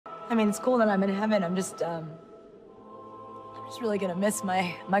I mean, it's cool that I'm in heaven. I'm just really gonna miss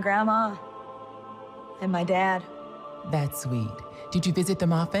my grandma and my dad. That's sweet. Did you visit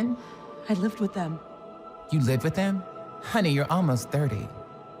them often? I lived with them. You lived with them? Honey, you're almost 30.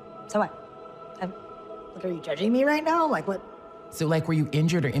 So what? Like, are you judging me right now? Like, what? So, like, were you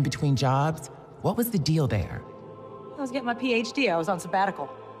injured or in between jobs? What was the deal there? I was getting my PhD. I was on sabbatical.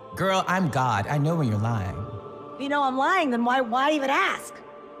 Girl, I'm God. I know when you're lying. If you know I'm lying, then why even ask?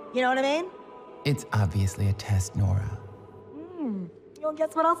 You know what I mean? It's obviously a test, Nora. Well,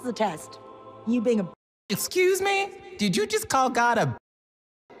 guess what else is a test? You being a... Excuse me? Did you just call God a...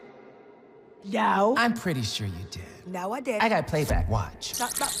 No. I'm pretty sure you did. No, I did. I got playback, watch.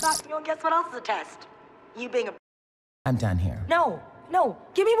 Stop. You know, guess what else is a test? You being a... I'm done here. No.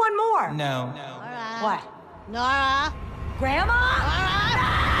 Give me one more. No. Nora. What? Nora. Grandma?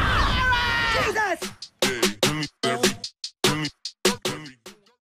 Nora. No! Jesus!